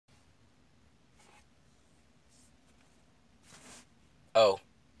Oh,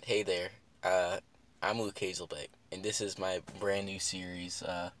 hey there. Uh, I'm Luke Hazelbeck, and this is my brand new series,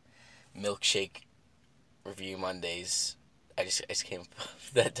 Milkshake Review Mondays. I just came up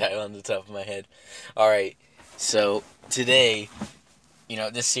with that title on the top of my head. Alright, so today,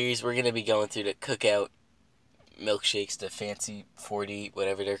 this series we're going to be going through the cookout milkshakes, the fancy 40,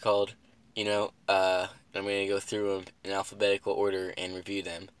 whatever they're called. I'm going to go through them in alphabetical order and review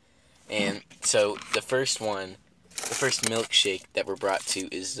them. And so the first milkshake that we're brought to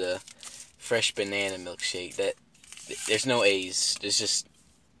is the fresh banana milkshake. That there's no A's. There's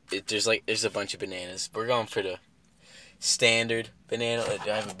a bunch of bananas. We're going for the standard banana.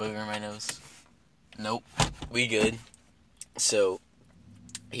 Do I have a booger in my nose? Nope. We good. So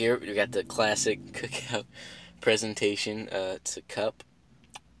here we got the classic cookout presentation. It's a cup,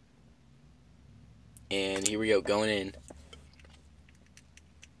 and here we go going in.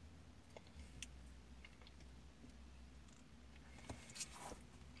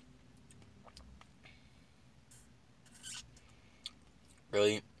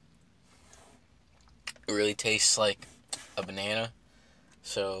 Really, it really tastes like a banana.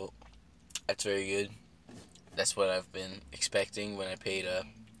 So that's very good. That's what I've been expecting when I paid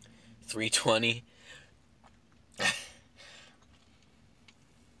 $3.20.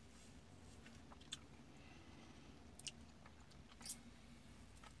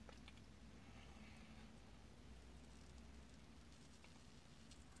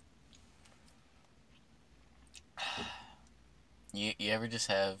 You ever just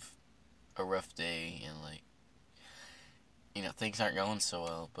have a rough day and things aren't going so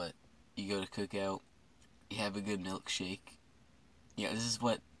well, but you go to cookout, you have a good milkshake. This is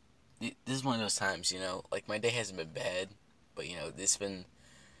one of those times, like my day hasn't been bad, but this been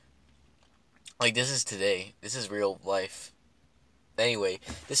like this is today. This is real life. Anyway,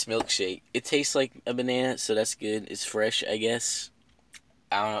 this milkshake, it tastes like a banana, so that's good. It's fresh, I guess.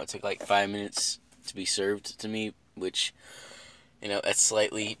 I don't know, it took like 5 minutes to be served to me, which that's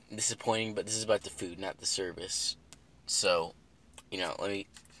slightly disappointing, but this is about the food, not the service. So, let me.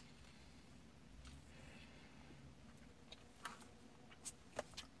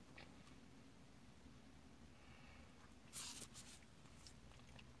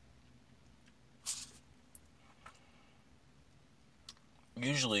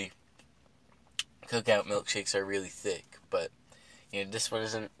 Usually, cookout milkshakes are really thick, but, this one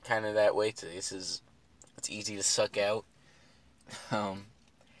isn't kind of that way today. It's easy to suck out. Um,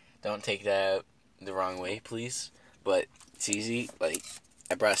 don't take that out the wrong way, please. But it's easy. Like,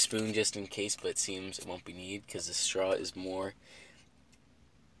 I brought a spoon just in case, but it seems it won't be needed because the straw is more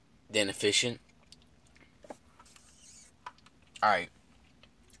than efficient. Alright,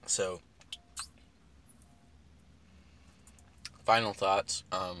 so, final thoughts.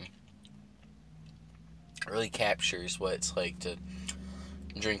 Really captures what it's like to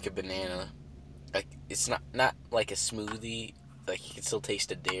drink a banana. Like, it's not like a smoothie. Like, you can still taste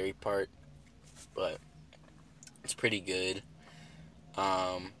the dairy part, but it's pretty good.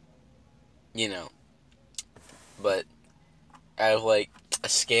 Um, you know, but out of like a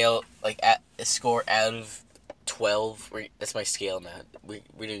scale, like at a score out of 12, that's my scale now. We're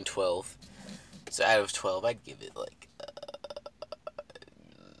doing 12. So out of 12, I'd give it like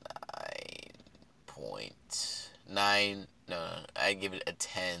 9.9. No, I'd give it a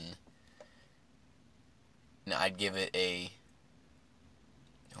 10. No, I'd give it a.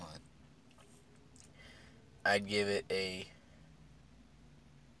 Hold on. I'd give it a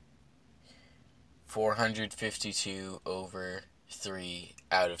 452 over 3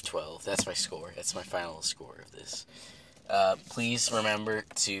 out of 12. That's my score. That's my final score of this. Please remember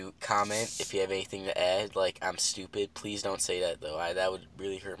to comment if you have anything to add, like I'm stupid. Please don't say that, though. That would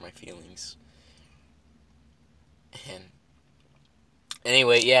really hurt my feelings. And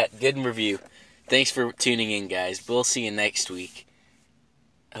anyway, yeah, good review. Thanks for tuning in, guys. We'll see you next week.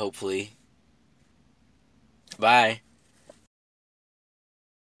 Hopefully. Bye.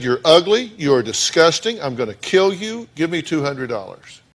 You're ugly. You are disgusting. I'm going to kill you. Give me $200.